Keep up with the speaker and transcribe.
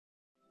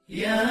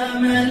يا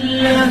من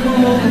له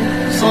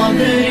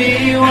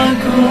صبري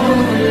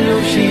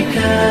وكل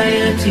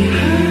شكايتي،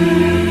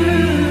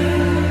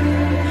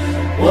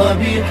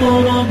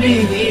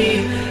 وبقربه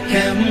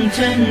كم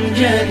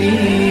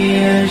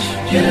تنجلي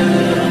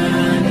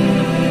أشجاني.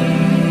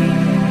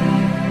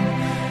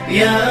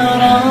 يا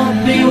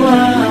رب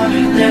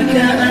وحدك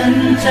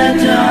أنت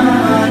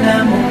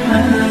تعلم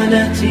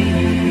حالتي،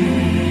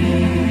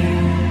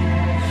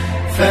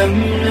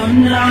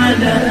 فامنن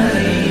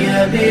علي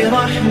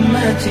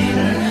برحمة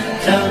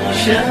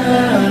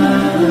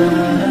تغشاني.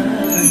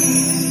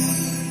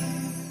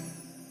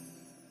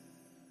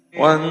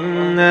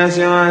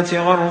 والنازعات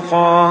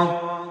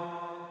غرقا.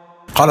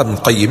 قال ابن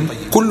القيم: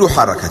 كل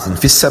حركة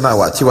في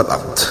السماوات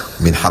والأرض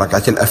من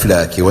حركات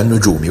الأفلاك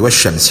والنجوم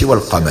والشمس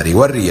والقمر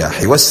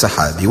والرياح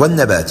والسحاب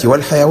والنبات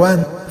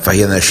والحيوان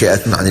فهي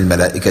ناشئة عن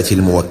الملائكة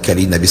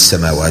الموكلين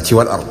بالسماوات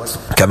والأرض،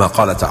 كما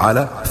قال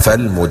تعالى: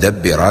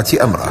 فالمدبرات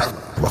أمره،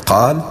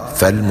 وقال: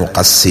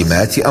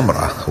 فالمقسمات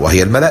أمره،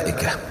 وهي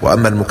الملائكة.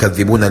 وأما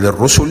المكذبون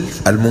للرسل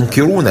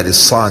المنكرون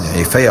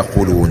للصانع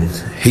فيقولون: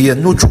 هي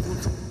النجوم.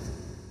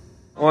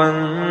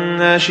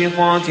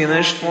 والناشطات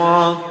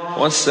نشطا.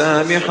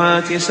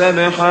 والسابحات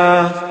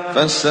سبحا.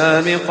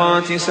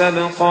 فالسابقات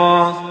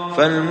سبقا.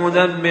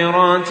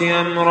 فالمدبرات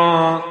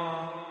أمرا.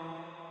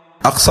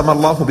 أقسم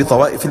الله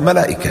بطوائف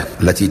الملائكة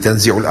التي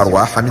تنزع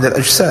الأرواح من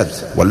الأجساد،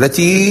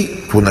 والتي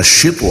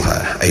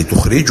تنشطها أي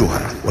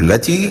تخرجها،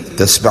 والتي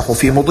تسبح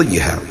في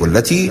مضيها،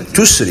 والتي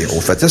تسرع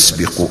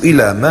فتسبق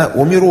إلى ما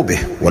أمروا به،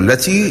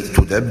 والتي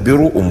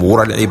تدبر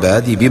أمور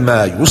العباد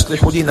بما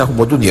يصلح دينهم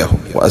ودنياهم.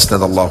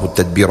 وأسند الله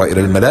التدبير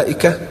إلى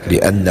الملائكة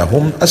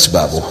لأنهم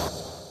أسبابه.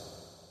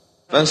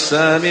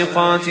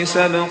 فالسابقات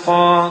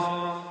سبقا.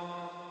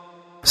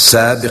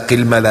 سابق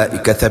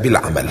الملائكة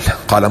بالعمل.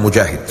 قال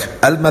مجاهد: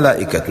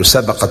 الملائكة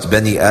سبقت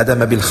بني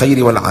آدم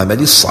بالخير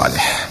والعمل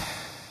الصالح.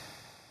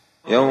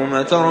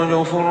 يوم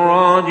ترجف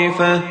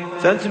الراجفة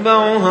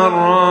تتبعها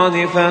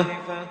الرادفة.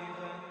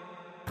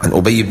 عن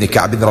أبي بن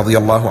كعب رضي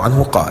الله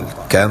عنه قال: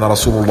 كان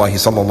رسول الله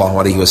صلى الله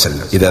عليه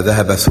وسلم إذا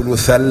ذهب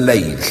ثلث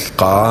الليل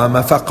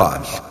قام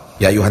فقال: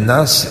 يا أيها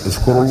الناس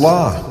اذكروا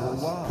الله،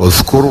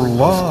 اذكروا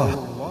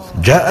الله.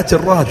 جاءت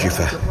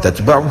الراجفة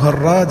تتبعها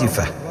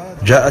الرادفة،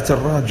 جاءت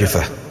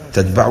الراجفة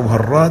تتبعها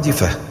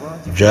الرادفة،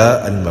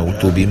 جاء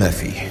الموت بما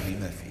فيه.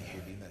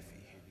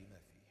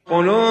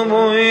 قلوب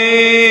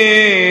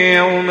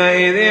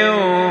يومئذ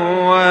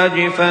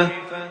واجفة.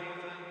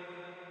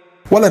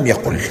 ولم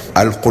يقل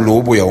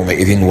القلوب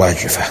يومئذ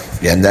واجفة،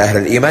 لأن أهل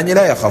الإيمان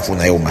لا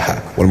يخافون يومها،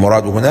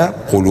 والمراد هنا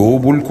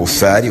قلوب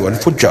الكفار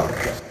والفجار.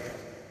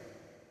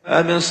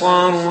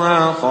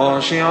 أبصارها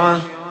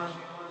خاشعة.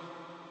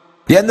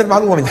 لأن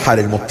المعلوم من حال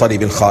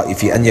المضطرب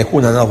الخائف أن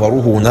يكون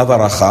نظره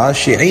نظر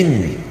خاشع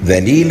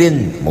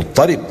ذليل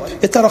مضطرب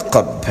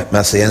يترقب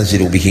ما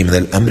سينزل به من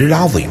الأمر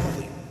العظيم.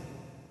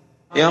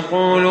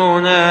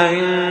 يقولون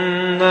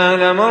إنا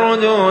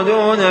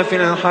لمردودون في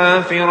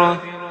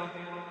الحافرة.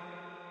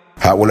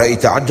 هؤلاء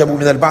تعجبوا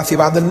من البعث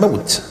بعد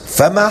الموت،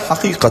 فما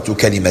حقيقة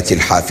كلمة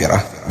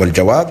الحافرة؟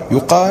 والجواب: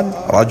 يقال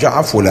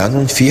رجع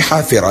فلان في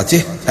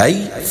حافرته،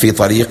 أي في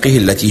طريقه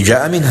التي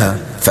جاء منها،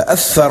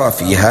 فأثر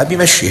فيها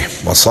بمشيه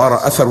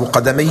وصار أثر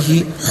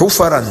قدميه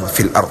حفرا في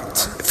الأرض،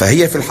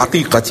 فهي في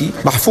الحقيقة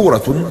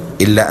محفورة،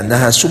 إلا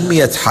أنها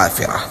سميت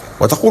حافرة.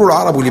 وتقول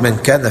العرب لمن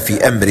كان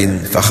في أمر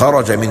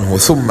فخرج منه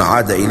ثم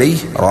عاد إليه: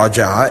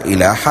 رجع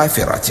إلى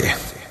حافرته.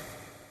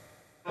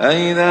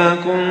 أئذا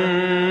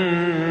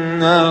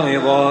كنا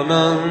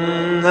عظاما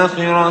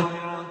نخرة.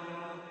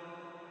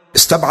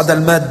 استبعد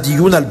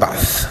الماديون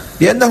البعث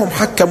لأنهم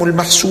حكموا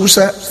المحسوس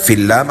في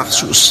اللا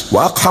محسوس،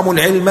 وأقحموا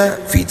العلم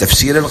في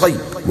تفسير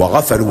الغيب،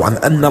 وغفلوا عن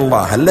أن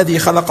الله الذي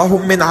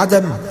خلقهم من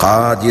عدم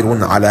قادر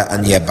على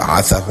أن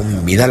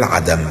يبعثهم من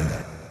العدم.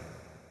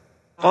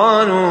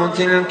 قالوا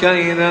تلك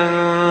إذا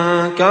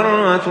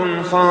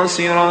كرة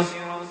خاسرة.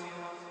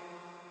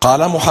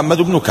 قال محمد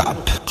بن كعب: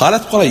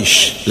 قالت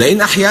قريش: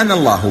 لئن أحيانا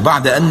الله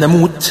بعد أن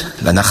نموت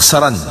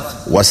لنخسرن،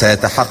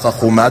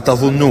 وسيتحقق ما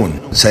تظنون،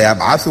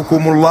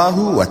 سيبعثكم الله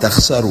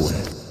وتخسرون.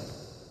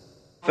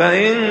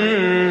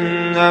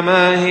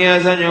 فإنما هي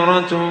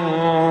زجرة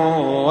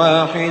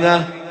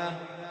واحدة.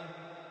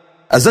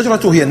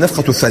 الزجرة هي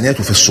النفخة الثانية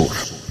في الصور،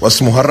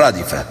 واسمها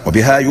الرادفة،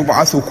 وبها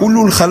يبعث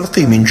كل الخلق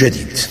من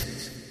جديد.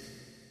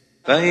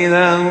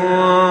 فإذا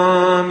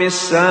هو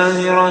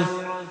بالساهرة.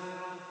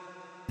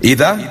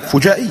 إذا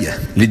فجائية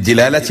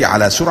للدلالة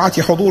على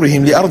سرعة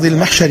حضورهم لأرض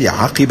المحشر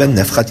عقب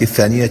النفخة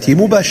الثانية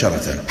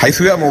مباشرة،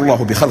 حيث يأمر الله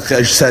بخلق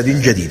أجساد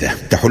جديدة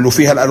تحل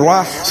فيها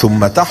الأرواح،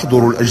 ثم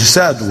تحضر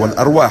الأجساد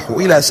والأرواح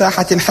إلى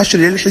ساحة الحشر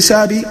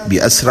للحساب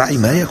بأسرع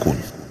ما يكون.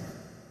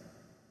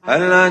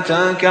 هل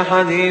أتاك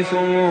حديث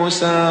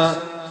موسى؟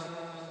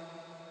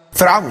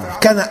 فرعون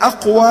كان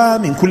أقوى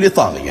من كل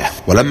طاغية،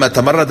 ولما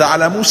تمرد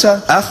على موسى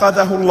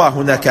أخذه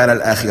الله نكال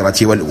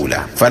الآخرة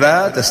والأولى.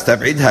 فلا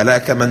تستبعد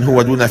هلاك من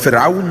هو دون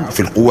فرعون في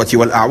القوة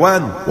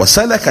والأعوان،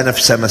 وسلك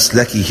نفس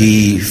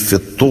مسلكه في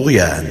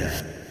الطغيان.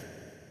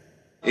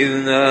 إذ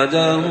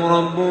ناداه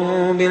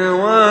ربه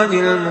بالوادي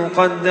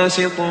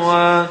المقدس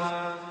طوى.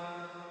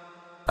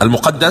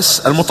 المقدس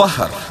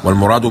المطهر،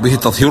 والمراد به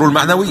التطهير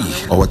المعنوي،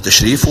 وهو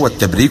التشريف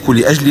والتبريك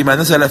لأجل ما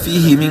نزل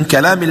فيه من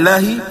كلام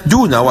الله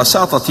دون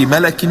وساطة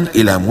ملك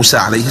إلى موسى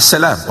عليه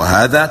السلام،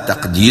 وهذا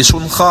تقديس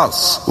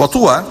خاص.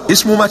 وطوى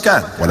اسم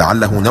مكان،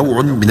 ولعله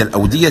نوع من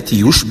الأودية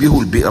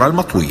يشبه البئر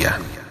المطوية.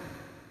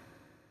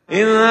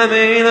 اذهب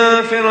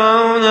إلى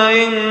فرعون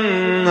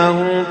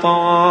إنه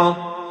طغى.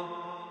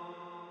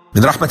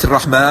 من رحمة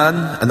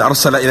الرحمن أن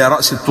أرسل إلى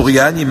رأس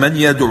الطغيان من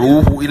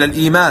يدعوه إلى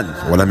الإيمان،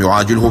 ولم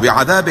يعاجله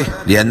بعذابه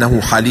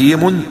لأنه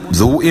حليم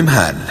ذو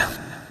إمهال.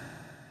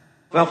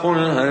 فقل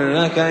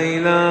هل لك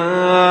إلى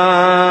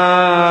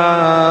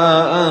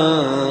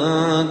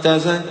أن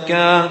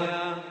تزكى.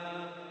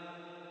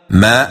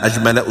 ما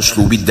أجمل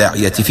أسلوب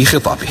الداعية في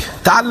خطابه.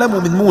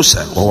 تعلموا من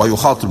موسى وهو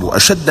يخاطب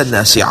أشد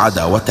الناس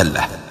عداوة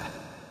له.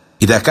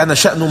 إذا كان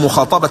شأن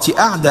مخاطبة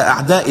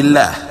أعداء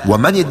الله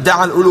ومن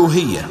ادعى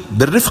الألوهية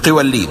بالرفق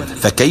واللين،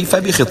 فكيف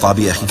بخطاب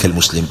أخيك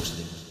المسلم؟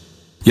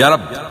 يا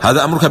رب،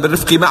 هذا أمرك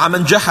بالرفق مع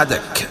من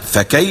جحدك،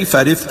 فكيف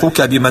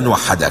رفقك بمن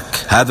وحدك؟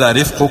 هذا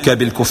رفقك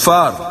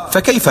بالكفار،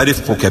 فكيف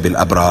رفقك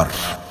بالأبرار؟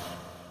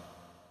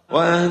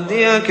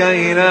 وأهديك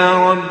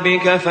إلى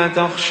ربك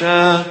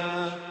فتخشى.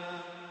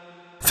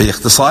 في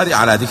الاختصار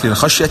على ذكر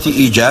الخشية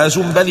إيجاز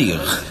بليغ،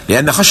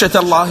 لأن خشية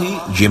الله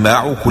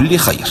جماع كل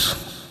خير.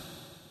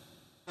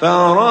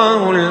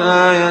 فأراه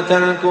الآية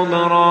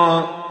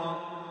الكبرى.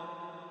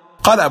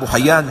 قال أبو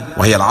حيان: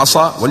 وهي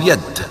العصا واليد،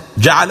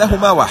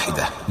 جعلهما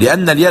واحدة،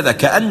 لأن اليد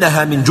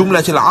كأنها من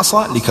جملة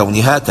العصا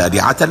لكونها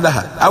تابعة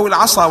لها، أو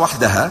العصا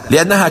وحدها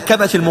لأنها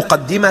كانت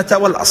المقدمة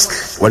والأصل،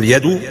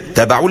 واليد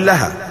تبع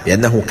لها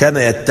لأنه كان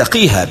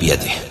يتقيها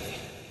بيده.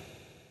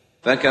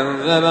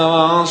 فكذب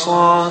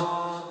وعصى.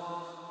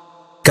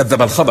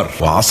 كذب الخبر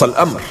وعصى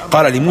الأمر.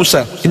 قال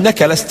لموسى: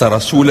 إنك لست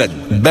رسولا،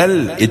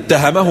 بل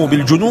اتهمه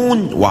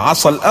بالجنون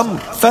وعصى الأمر،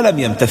 فلم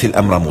يمتثل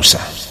أمر موسى.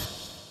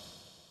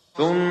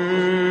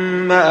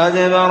 ثم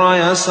أدبر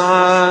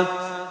يسعى.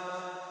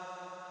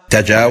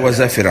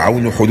 تجاوز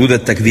فرعون حدود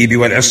التكذيب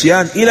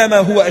والعصيان إلى ما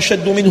هو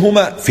أشد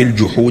منهما في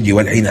الجحود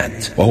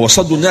والعناد، وهو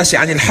صد الناس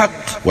عن الحق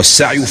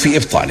والسعي في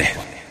إبطاله.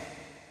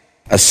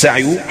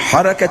 السعي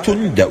حركة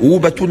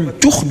دؤوبة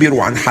تخبر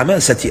عن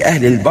حماسة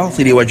أهل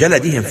الباطل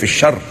وجلدهم في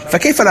الشر،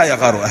 فكيف لا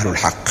يغار أهل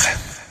الحق؟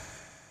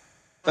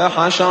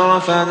 فحشر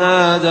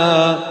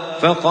فنادى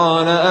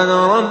فقال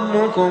أنا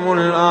ربكم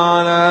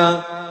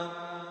الأعلى.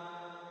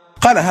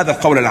 قال هذا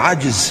القول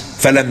العاجز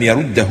فلم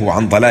يرده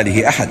عن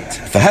ضلاله أحد،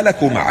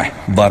 فهلكوا معه.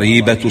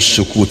 ضريبة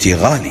السكوت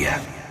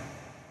غالية.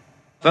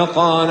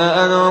 فقال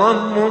أنا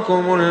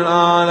ربكم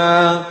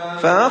الأعلى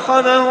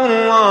فأخذه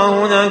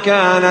الله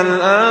نكال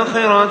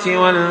الآخرة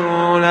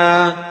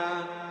والأولى.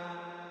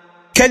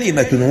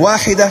 كلمة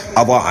واحدة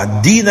أضاعت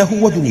دينه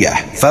ودنياه،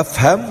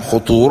 فافهم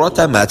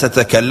خطورة ما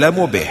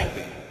تتكلم به.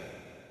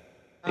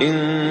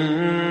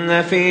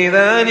 إن في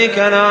ذلك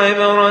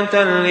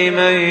لعبرة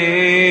لمن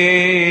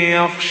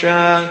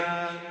يخشى.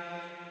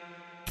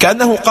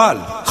 كأنه قال: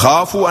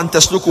 خافوا أن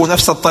تسلكوا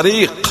نفس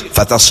الطريق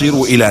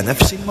فتصيروا إلى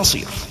نفس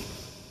المصير.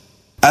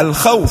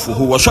 الخوف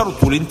هو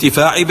شرط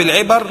الانتفاع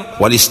بالعبر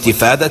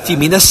والاستفادة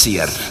من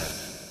السير.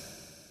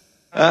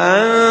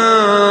 أنتم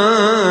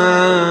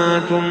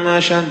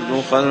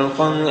أشد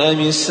خلقا أم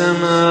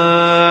السماء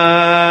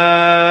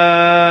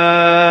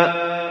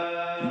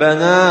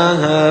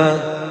بناها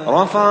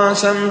رفع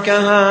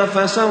سمكها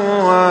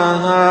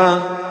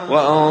فسواها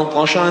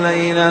وأغطش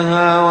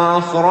ليلها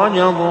وأخرج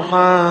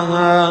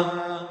ضحاها.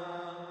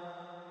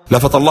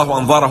 لفت الله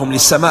أنظارهم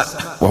للسماء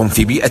وهم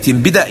في بيئة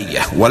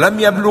بدائية ولم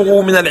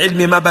يبلغوا من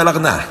العلم ما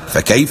بلغناه،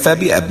 فكيف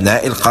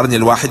بأبناء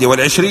القرن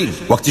 21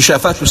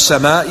 واكتشافات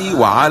السماء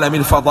وعالم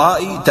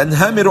الفضاء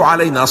تنهمر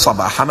علينا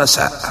صباح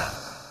مساء؟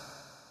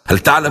 هل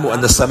تعلم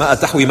أن السماء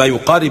تحوي ما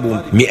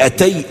يقارب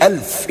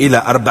 200,000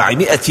 إلى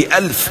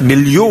 400,000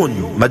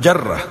 مليون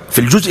مجرة في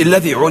الجزء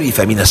الذي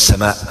عرف من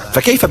السماء،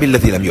 فكيف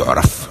بالذي لم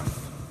يعرف؟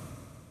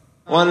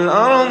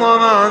 والأرض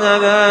بعد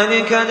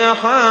ذلك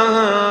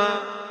دحاها.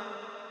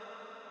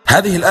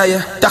 هذه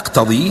الآية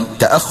تقتضي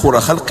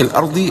تأخر خلق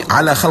الأرض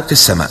على خلق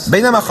السماء،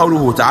 بينما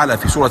قوله تعالى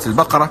في سورة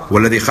البقرة: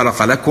 والذي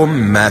خلق لكم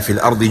ما في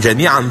الأرض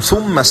جميعا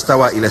ثم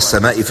استوى إلى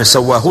السماء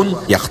فسواهن،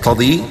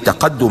 يقتضي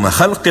تقدم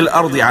خلق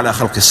الأرض على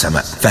خلق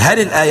السماء. فهل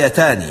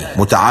الآيتان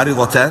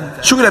متعارضتان؟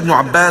 سئل ابن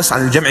عباس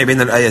عن الجمع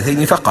بين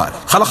الآيتين فقال: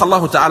 خلق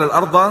الله تعالى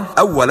الأرض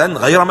أولا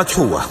غير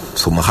مدحوة،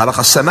 ثم خلق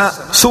السماء،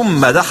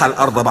 ثم دحى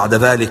الأرض بعد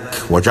ذلك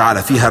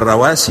وجعل فيها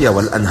الرواسي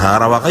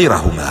والأنهار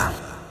وغيرهما.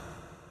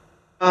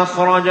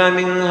 أخرج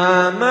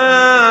منها ماءها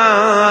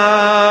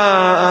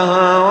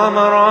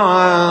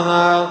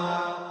ومرعاها.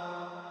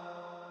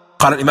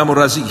 قال الإمام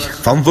الرازي: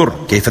 فانظر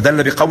كيف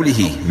دل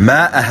بقوله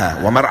ماءها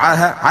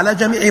ومرعاها على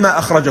جميع ما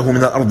أخرجه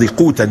من الأرض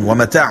قوتا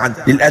ومتاعا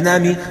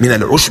للأنام من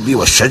العشب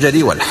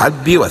والشجر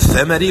والحب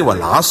والثمر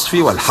والعصف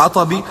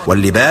والحطب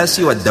واللباس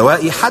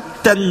والدواء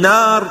حتى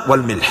النار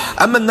والملح.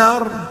 أما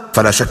النار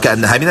فلا شك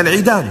أنها من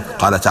العيدان.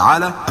 قال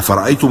تعالى: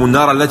 أفرأيتم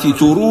النار التي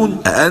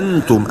تورون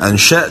أأنتم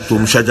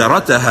أنشأتم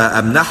شجرتها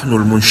أم نحن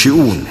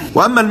المنشئون.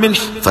 وأما الملح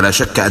فلا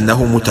شك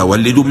أنه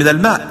متولد من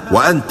الماء،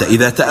 وأنت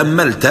إذا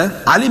تأملت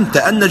علمت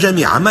أن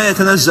جميع ما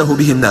يتنزه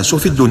به الناس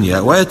في الدنيا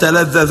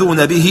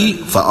ويتلذذون به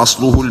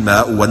فأصله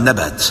الماء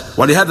والنبات،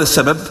 ولهذا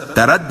السبب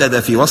تردد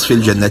في وصف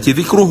الجنة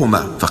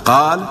ذكرهما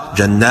فقال: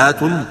 جنات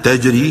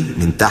تجري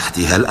من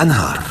تحتها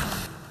الأنهار.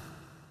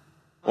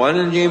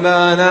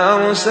 والجبال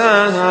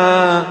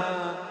أرساها.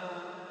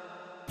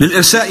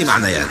 للإرساء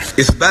معنيان: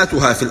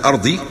 إثباتها في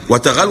الأرض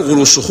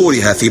وتغلغل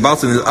صخورها في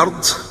باطن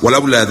الأرض،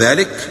 ولولا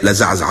ذلك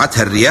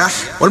لزعزعتها الرياح.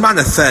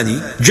 والمعنى الثاني: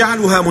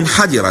 جعلها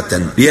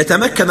منحدرة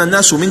ليتمكن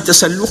الناس من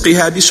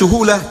تسلقها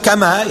بسهولة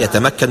كما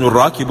يتمكن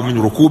الراكب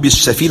من ركوب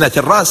السفينة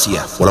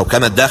الراسية، ولو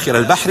كانت داخل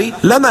البحر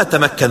لما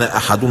تمكن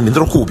أحد من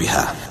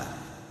ركوبها.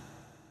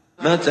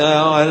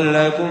 متاعا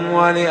لكم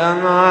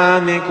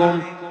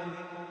ولأنعامكم.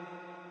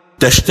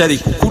 تشترك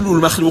كل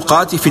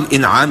المخلوقات في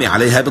الإنعام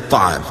عليها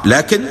بالطعام،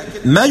 لكن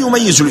ما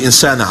يميز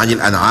الإنسان عن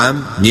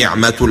الأنعام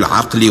نعمة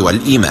العقل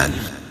والإيمان.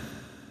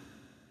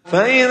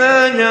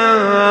 فإذا جاءت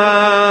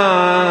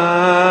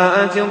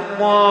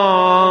الطامة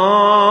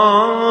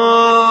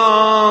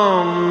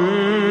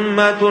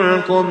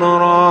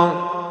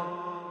الكبرى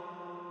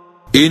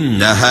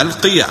إنها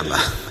القيامة،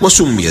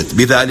 وسميت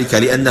بذلك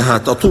لأنها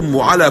تطم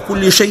على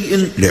كل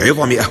شيء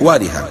لعظم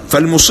أهوالها،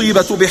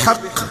 فالمصيبة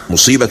بحق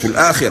مصيبة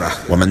الآخرة،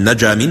 ومن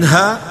نجا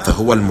منها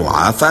فهو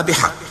المعافى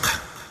بحق.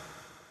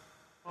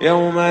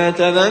 يوم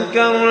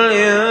يتذكر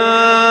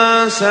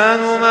الإنسان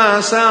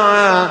ما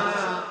سعى.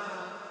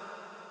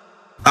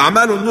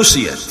 أعمال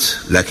نسيت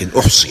لكن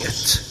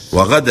أحصيت،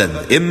 وغدا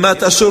إما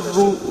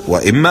تسر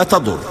وإما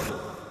تضر.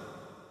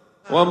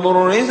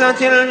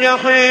 وبرزت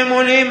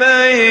الجحيم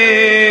لمن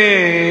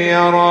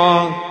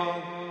يرى.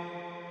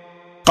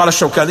 قال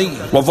الشوكاني: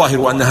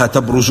 والظاهر أنها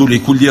تبرز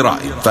لكل راء،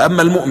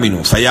 فأما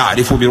المؤمن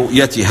فيعرف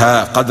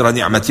برؤيتها قدر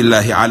نعمة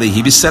الله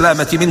عليه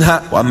بالسلامة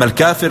منها، وأما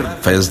الكافر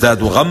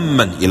فيزداد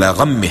غما إلى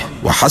غمه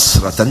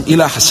وحسرة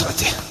إلى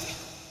حسرته.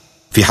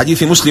 في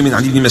حديث مسلم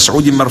عن ابن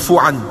مسعود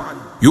مرفوعا: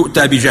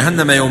 يؤتى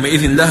بجهنم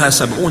يومئذ لها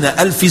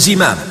 70,000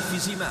 زمام،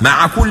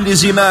 مع كل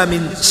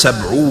زمام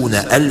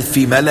 70,000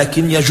 ملك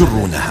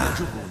يجرونها.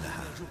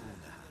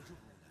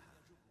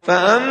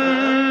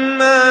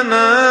 فأما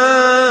من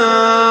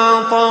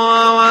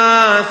طغى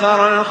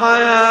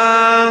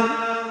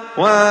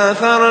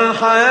وآثر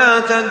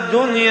الحياة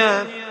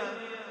الدنيا.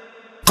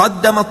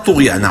 قدم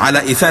الطغيان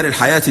على إثار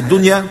الحياة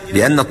الدنيا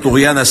لأن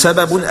الطغيان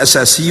سبب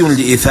أساسي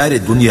لإثار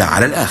الدنيا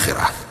على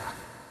الآخرة.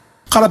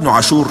 قال ابن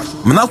عاشور: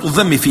 مناط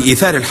الذم في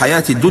إيثار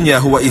الحياة الدنيا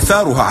هو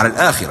إيثارها على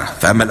الآخرة،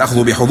 فأما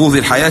الأخذ بحظوظ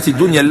الحياة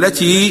الدنيا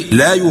التي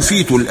لا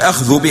يفيت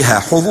الأخذ بها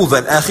حظوظ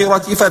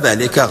الآخرة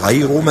فذلك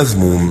غير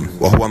مذموم،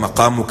 وهو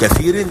مقام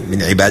كثير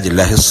من عباد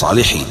الله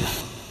الصالحين.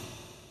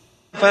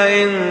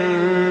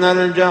 فإن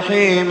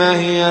الجحيم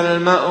هي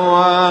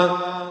المأوى.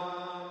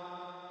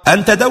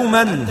 أنت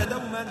دوما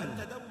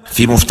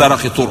في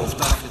مفترق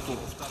طرق،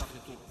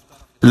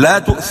 لا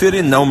تؤثر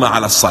النوم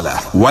على الصلاة،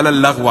 ولا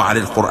اللغو على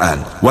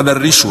القرآن، ولا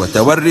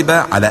الرشوة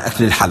والربا على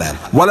أكل الحلال،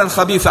 ولا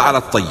الخبيث على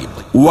الطيب،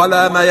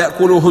 ولا ما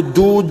يأكله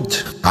الدود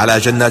على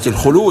جنات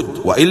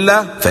الخلود،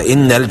 وإلا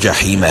فإن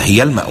الجحيم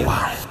هي المأوى.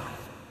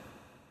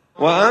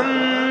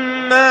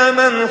 وأما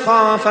من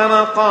خاف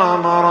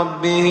مقام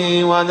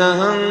ربه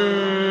ونهى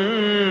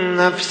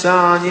النفس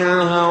عن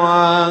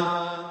الهوى.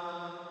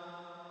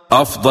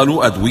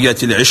 أفضل أدوية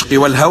العشق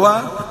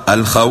والهوى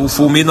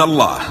الخوف من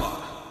الله،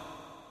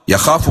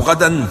 يخاف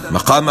غدا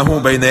مقامه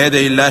بين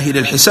يدي الله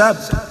للحساب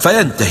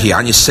فينتهي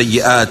عن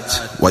السيئات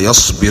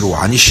ويصبر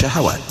عن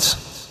الشهوات.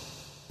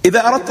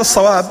 إذا أردت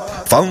الصواب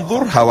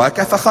فانظر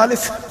هواك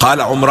فخالفه.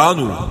 قال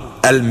عمران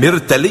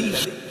المرتلي: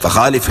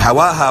 فخالف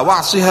هواها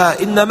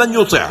واعصها، إن من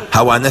يطع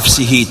هوى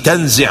نفسه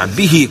تنزع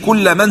به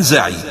كل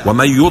منزع،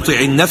 ومن يطع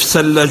النفس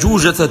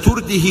اللجوجة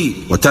ترده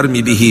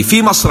وترمي به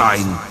في مصرع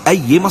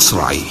أي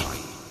مصرع.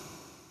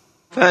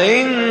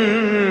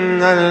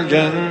 فإن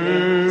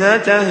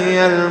الجنة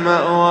هي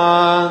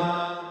المأوى.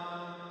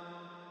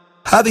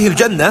 هذه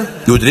الجنة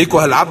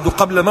يدركها العبد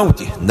قبل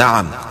موته،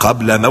 نعم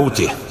قبل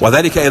موته،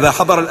 وذلك إذا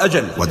حضر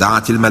الأجل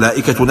ودعت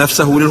الملائكة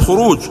نفسه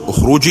للخروج: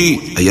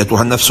 اخرجي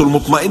أيتها النفس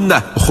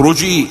المطمئنة،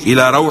 اخرجي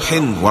إلى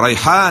روح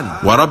وريحان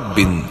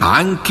ورب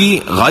عنك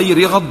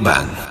غير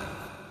غضبان.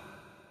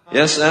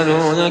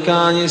 يسألونك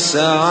عن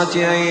الساعة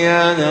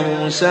أيان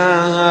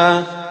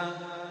مرساها.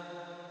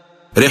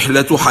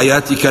 رحلة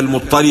حياتك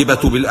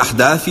المضطربة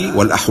بالأحداث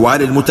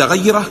والأحوال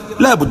المتغيرة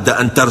لا بد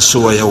أن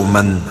ترسو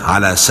يوما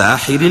على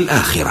ساحل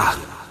الآخرة.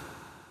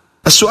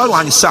 السؤال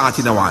عن الساعة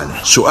نوعان: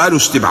 سؤال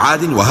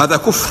استبعاد وهذا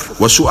كفر،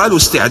 وسؤال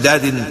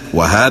استعداد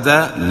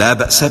وهذا لا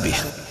بأس به.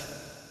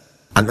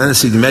 عن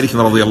أنس بن مالك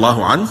رضي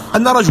الله عنه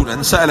أن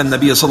رجلا سأل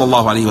النبي صلى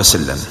الله عليه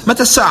وسلم: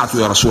 متى الساعة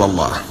يا رسول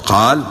الله؟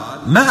 قال: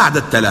 ما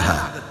أعددت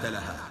لها؟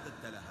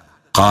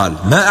 قال: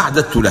 ما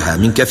أعددت لها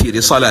من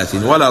كثير صلاة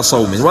ولا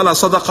صوم ولا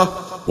صدقة،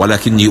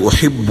 ولكني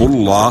أحب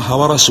الله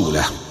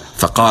ورسوله.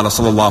 فقال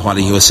صلى الله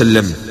عليه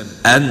وسلم: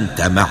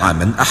 أنت مع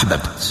من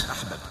أحببت،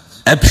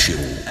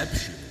 أبشروا.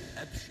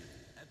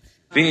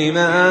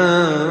 فيما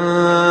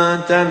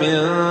أنت من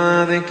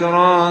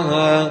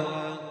ذكراها.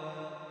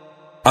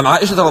 عن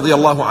عائشة رضي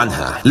الله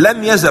عنها: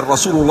 لم يزل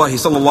رسول الله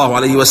صلى الله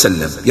عليه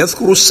وسلم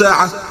يذكر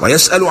الساعة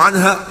ويسأل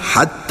عنها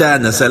حتى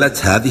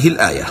نزلت هذه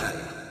الآية،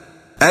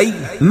 أي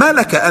ما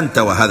لك أنت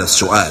وهذا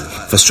السؤال؟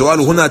 فالسؤال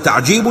هنا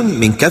تعجيب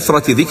من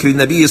كثرة ذكر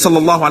النبي صلى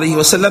الله عليه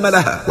وسلم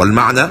لها،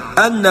 والمعنى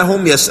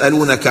أنهم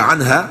يسألونك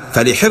عنها،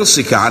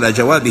 فلحرصك على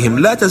جوابهم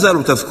لا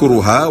تزال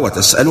تذكرها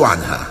وتسأل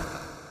عنها.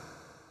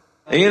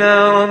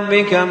 إلى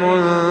ربك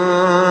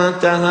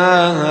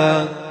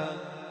منتهاها،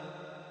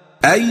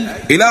 أي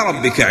إلى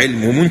ربك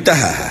علم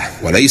منتهاها،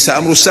 وليس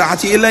أمر الساعة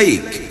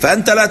إليك،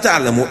 فأنت لا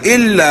تعلم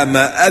إلا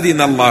ما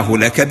أذن الله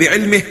لك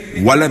بعلمه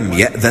ولم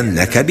يأذن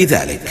لك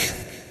بذلك.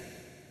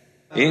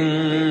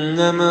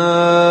 إنما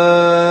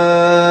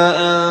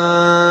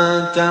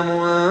أنت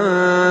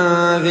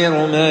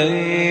منذر من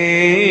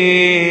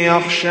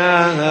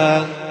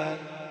يخشاها،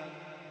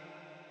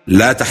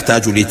 لا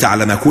تحتاج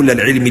لتعلم كل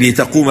العلم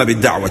لتقوم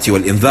بالدعوة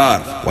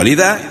والإنذار،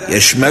 ولذا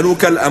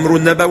يشملك الأمر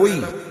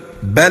النبوي: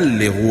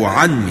 بلغوا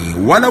عني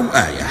ولو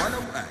آية.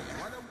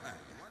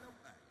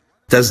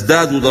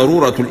 تزداد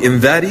ضرورة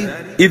الإنذار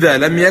إذا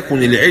لم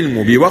يكن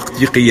العلم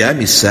بوقت قيام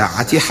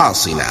الساعة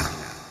حاصلا.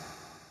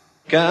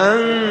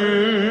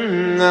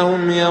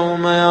 كأنهم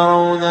يوم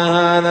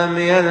يرونها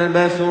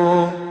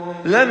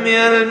لم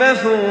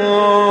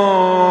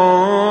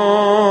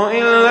يلبثوا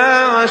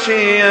إلا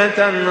عشية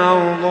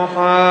أو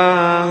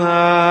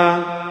ضحاها.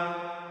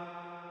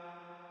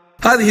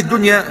 هذه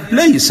الدنيا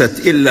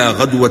ليست إلا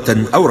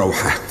غدوة أو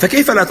روحة،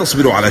 فكيف لا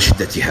تصبر على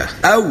شدتها؟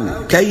 أو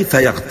كيف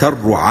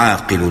يغتر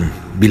عاقل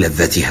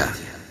بلذتها؟